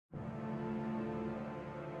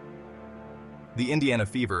The Indiana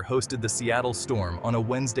Fever hosted the Seattle Storm on a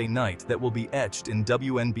Wednesday night that will be etched in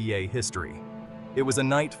WNBA history. It was a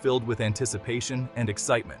night filled with anticipation and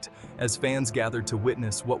excitement as fans gathered to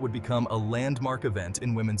witness what would become a landmark event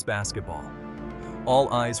in women's basketball. All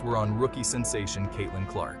eyes were on rookie sensation Caitlin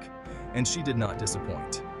Clark, and she did not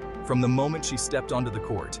disappoint. From the moment she stepped onto the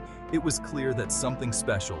court, it was clear that something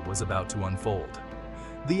special was about to unfold.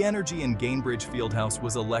 The energy in Gainbridge Fieldhouse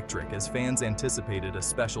was electric as fans anticipated a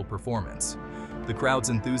special performance. The crowd's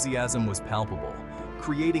enthusiasm was palpable,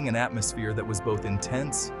 creating an atmosphere that was both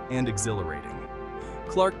intense and exhilarating.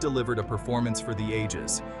 Clark delivered a performance for the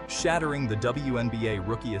ages, shattering the WNBA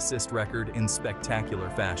rookie assist record in spectacular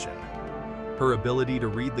fashion. Her ability to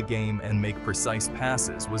read the game and make precise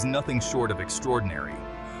passes was nothing short of extraordinary.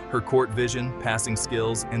 Her court vision, passing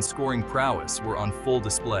skills, and scoring prowess were on full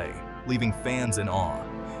display, leaving fans in awe.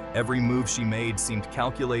 Every move she made seemed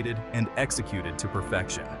calculated and executed to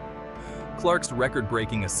perfection. Clark's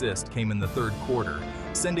record-breaking assist came in the third quarter,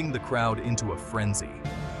 sending the crowd into a frenzy.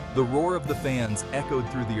 The roar of the fans echoed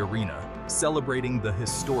through the arena, celebrating the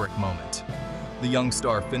historic moment. The young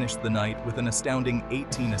star finished the night with an astounding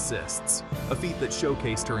 18 assists, a feat that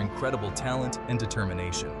showcased her incredible talent and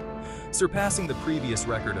determination. Surpassing the previous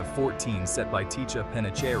record of 14 set by Ticha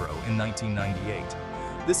Penicheiro in 1998.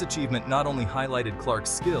 This achievement not only highlighted Clark's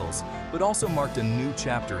skills, but also marked a new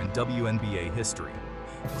chapter in WNBA history.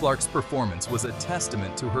 Clark's performance was a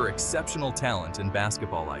testament to her exceptional talent and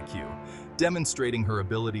basketball IQ, demonstrating her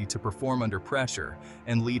ability to perform under pressure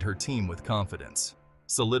and lead her team with confidence,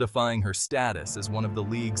 solidifying her status as one of the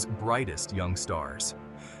league's brightest young stars.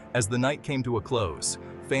 As the night came to a close,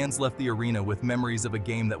 fans left the arena with memories of a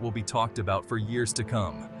game that will be talked about for years to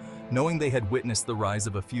come, knowing they had witnessed the rise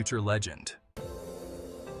of a future legend.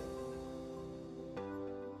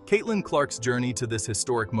 Caitlin Clark's journey to this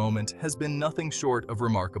historic moment has been nothing short of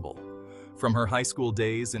remarkable. From her high school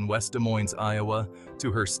days in West Des Moines, Iowa,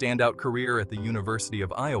 to her standout career at the University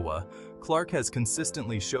of Iowa, Clark has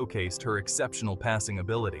consistently showcased her exceptional passing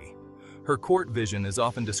ability. Her court vision is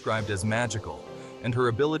often described as magical, and her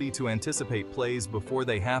ability to anticipate plays before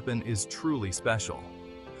they happen is truly special.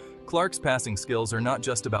 Clark's passing skills are not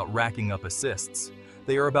just about racking up assists,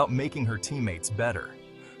 they are about making her teammates better.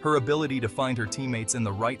 Her ability to find her teammates in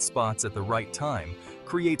the right spots at the right time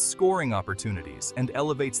creates scoring opportunities and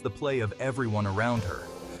elevates the play of everyone around her.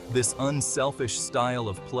 This unselfish style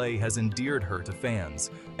of play has endeared her to fans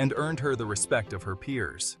and earned her the respect of her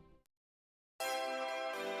peers.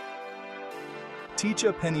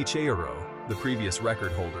 Ticha Penicheiro, the previous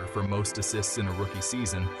record holder for most assists in a rookie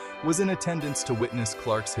season, was in attendance to witness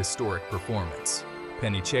Clark's historic performance.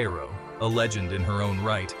 Penicheiro, a legend in her own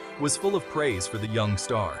right, was full of praise for the young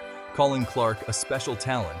star, calling Clark a special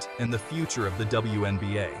talent and the future of the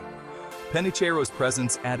WNBA. Penicheiro's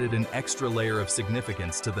presence added an extra layer of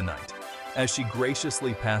significance to the night, as she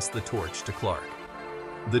graciously passed the torch to Clark.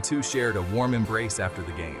 The two shared a warm embrace after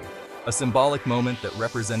the game, a symbolic moment that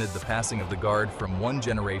represented the passing of the guard from one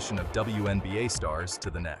generation of WNBA stars to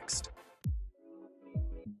the next.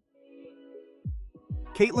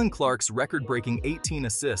 Caitlin Clark's record-breaking 18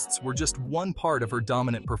 assists were just one part of her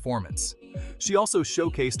dominant performance. She also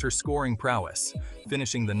showcased her scoring prowess,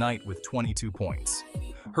 finishing the night with 22 points.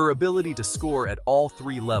 Her ability to score at all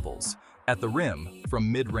three levels, at the rim,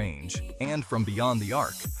 from mid-range, and from beyond the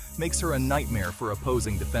arc, makes her a nightmare for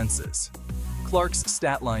opposing defenses. Clark's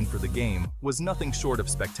stat line for the game was nothing short of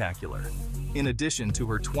spectacular. In addition to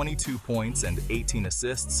her 22 points and 18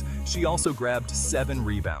 assists, she also grabbed 7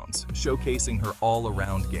 rebounds, showcasing her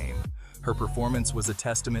all-around game. Her performance was a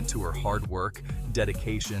testament to her hard work,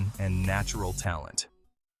 dedication, and natural talent.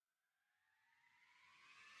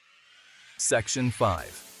 Section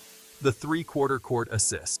 5. The three-quarter court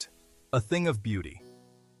assist. A thing of beauty.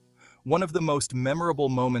 One of the most memorable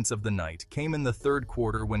moments of the night came in the third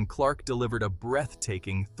quarter when Clark delivered a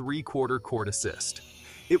breathtaking three-quarter court assist.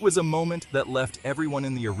 It was a moment that left everyone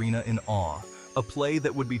in the arena in awe, a play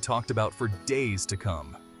that would be talked about for days to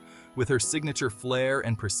come. With her signature flair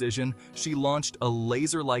and precision, she launched a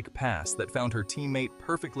laser-like pass that found her teammate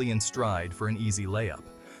perfectly in stride for an easy layup.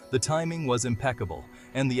 The timing was impeccable,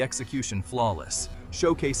 and the execution flawless,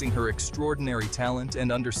 showcasing her extraordinary talent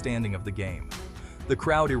and understanding of the game. The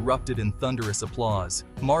crowd erupted in thunderous applause,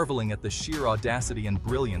 marveling at the sheer audacity and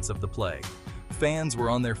brilliance of the play. Fans were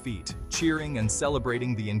on their feet, cheering and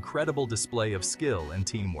celebrating the incredible display of skill and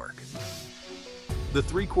teamwork. The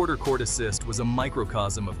three-quarter court assist was a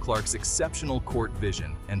microcosm of Clark's exceptional court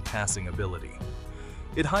vision and passing ability.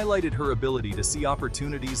 It highlighted her ability to see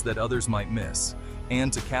opportunities that others might miss,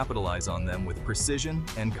 and to capitalize on them with precision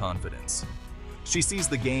and confidence. She sees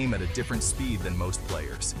the game at a different speed than most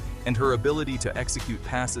players, and her ability to execute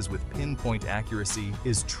passes with pinpoint accuracy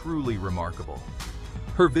is truly remarkable.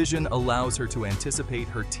 Her vision allows her to anticipate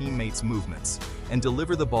her teammates' movements and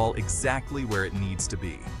deliver the ball exactly where it needs to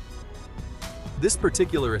be. This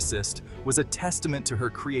particular assist was a testament to her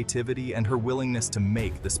creativity and her willingness to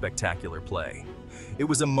make the spectacular play. It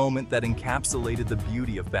was a moment that encapsulated the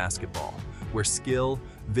beauty of basketball, where skill,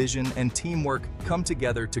 vision, and teamwork come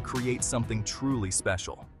together to create something truly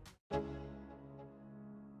special.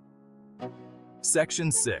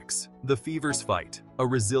 Section 6. The Fever's Fight, a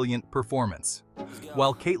Resilient Performance.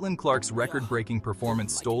 While Caitlin Clark's record-breaking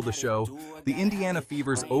performance stole the show, the Indiana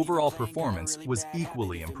Fever's overall performance was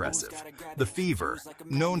equally impressive. The Fever,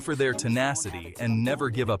 known for their tenacity and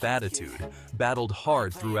never-give-up attitude, battled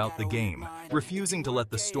hard throughout the game, refusing to let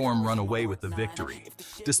the Storm run away with the victory.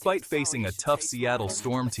 Despite facing a tough Seattle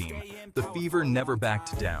Storm team, the Fever never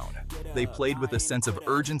backed down. They played with a sense of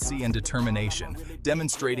urgency and determination,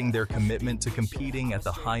 demonstrating their commitment to competing at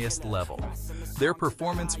the highest level. Their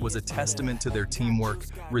performance was a testament to their teamwork,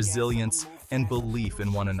 resilience, and belief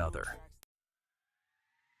in one another.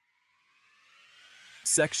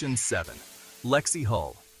 Section 7. Lexie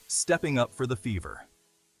Hull, stepping up for the Fever.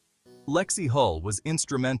 Lexie Hull was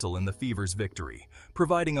instrumental in the Fever's victory,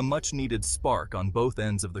 providing a much-needed spark on both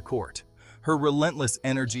ends of the court. Her relentless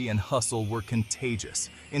energy and hustle were contagious,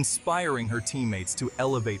 inspiring her teammates to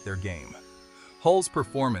elevate their game. Hull's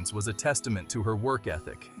performance was a testament to her work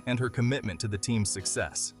ethic and her commitment to the team's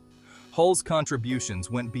success. Hull's contributions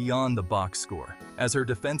went beyond the box score, as her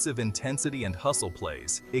defensive intensity and hustle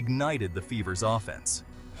plays ignited the Fever's offense.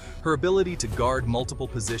 Her ability to guard multiple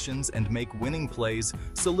positions and make winning plays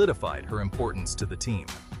solidified her importance to the team.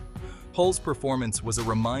 Hull's performance was a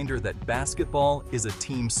reminder that basketball is a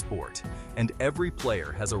team sport, and every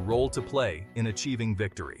player has a role to play in achieving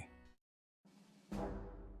victory.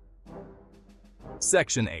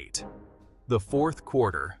 Section 8. The Fourth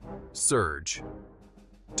Quarter, Surge,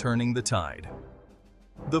 turning the tide.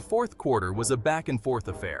 The fourth quarter was a back-and-forth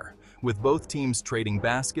affair, with both teams trading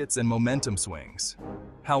baskets and momentum swings.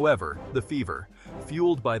 However, the Fever,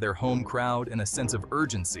 fueled by their home crowd and a sense of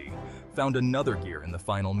urgency, found another gear in the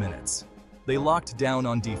final minutes. They locked down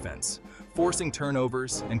on defense, forcing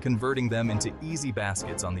turnovers and converting them into easy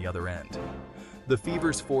baskets on the other end. The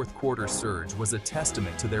Fever's fourth quarter surge was a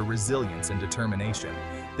testament to their resilience and determination.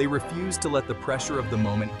 They refused to let the pressure of the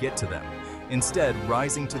moment get to them, instead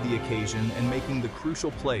rising to the occasion and making the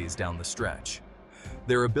crucial plays down the stretch.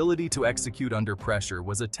 Their ability to execute under pressure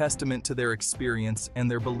was a testament to their experience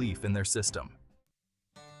and their belief in their system.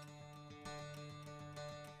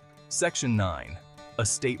 Section 9. A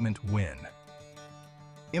Statement Win.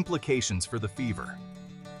 Implications for the Fever.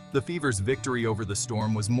 The Fever's victory over the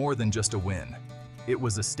Storm was more than just a win. It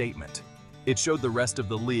was a statement. It showed the rest of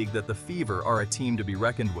the league that the Fever are a team to be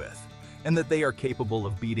reckoned with, and that they are capable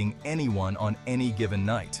of beating anyone on any given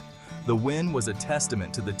night. The win was a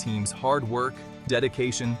testament to the team's hard work,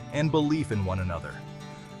 dedication, and belief in one another.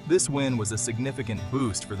 This win was a significant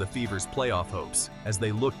boost for the Fever's playoff hopes as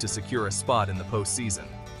they looked to secure a spot in the postseason.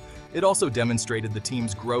 It also demonstrated the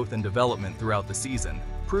team's growth and development throughout the season,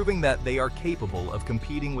 proving that they are capable of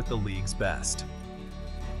competing with the league's best.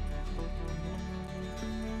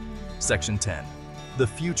 Section 10. The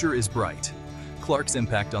Future is Bright. Clark's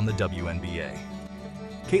impact on the WNBA.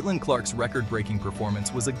 Caitlin Clark's record-breaking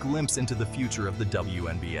performance was a glimpse into the future of the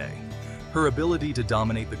WNBA. Her ability to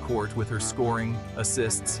dominate the court with her scoring,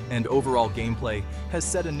 assists, and overall gameplay has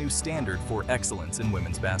set a new standard for excellence in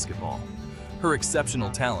women's basketball. Her exceptional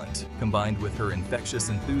talent, combined with her infectious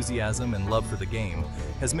enthusiasm and love for the game,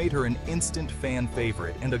 has made her an instant fan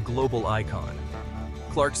favorite and a global icon.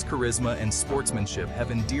 Clark's charisma and sportsmanship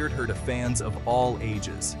have endeared her to fans of all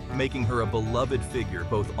ages, making her a beloved figure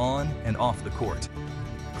both on and off the court.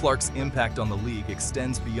 Clark's impact on the league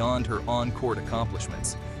extends beyond her on-court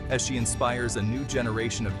accomplishments, as she inspires a new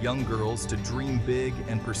generation of young girls to dream big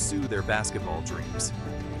and pursue their basketball dreams.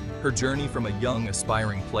 Her journey from a young,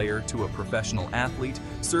 aspiring player to a professional athlete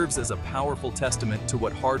serves as a powerful testament to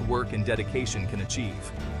what hard work and dedication can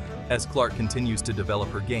achieve. As Clark continues to develop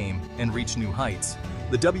her game and reach new heights,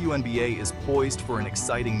 the WNBA is poised for an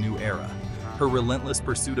exciting new era. Her relentless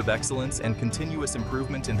pursuit of excellence and continuous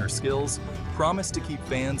improvement in her skills promise to keep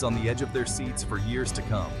fans on the edge of their seats for years to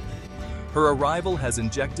come. Her arrival has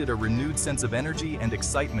injected a renewed sense of energy and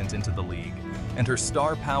excitement into the league, and her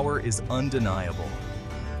star power is undeniable.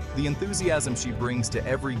 The enthusiasm she brings to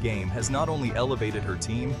every game has not only elevated her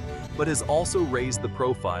team, but has also raised the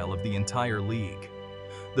profile of the entire league.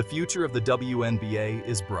 The future of the WNBA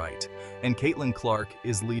is bright, and Caitlin Clark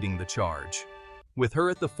is leading the charge. With her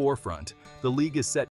at the forefront, the league is set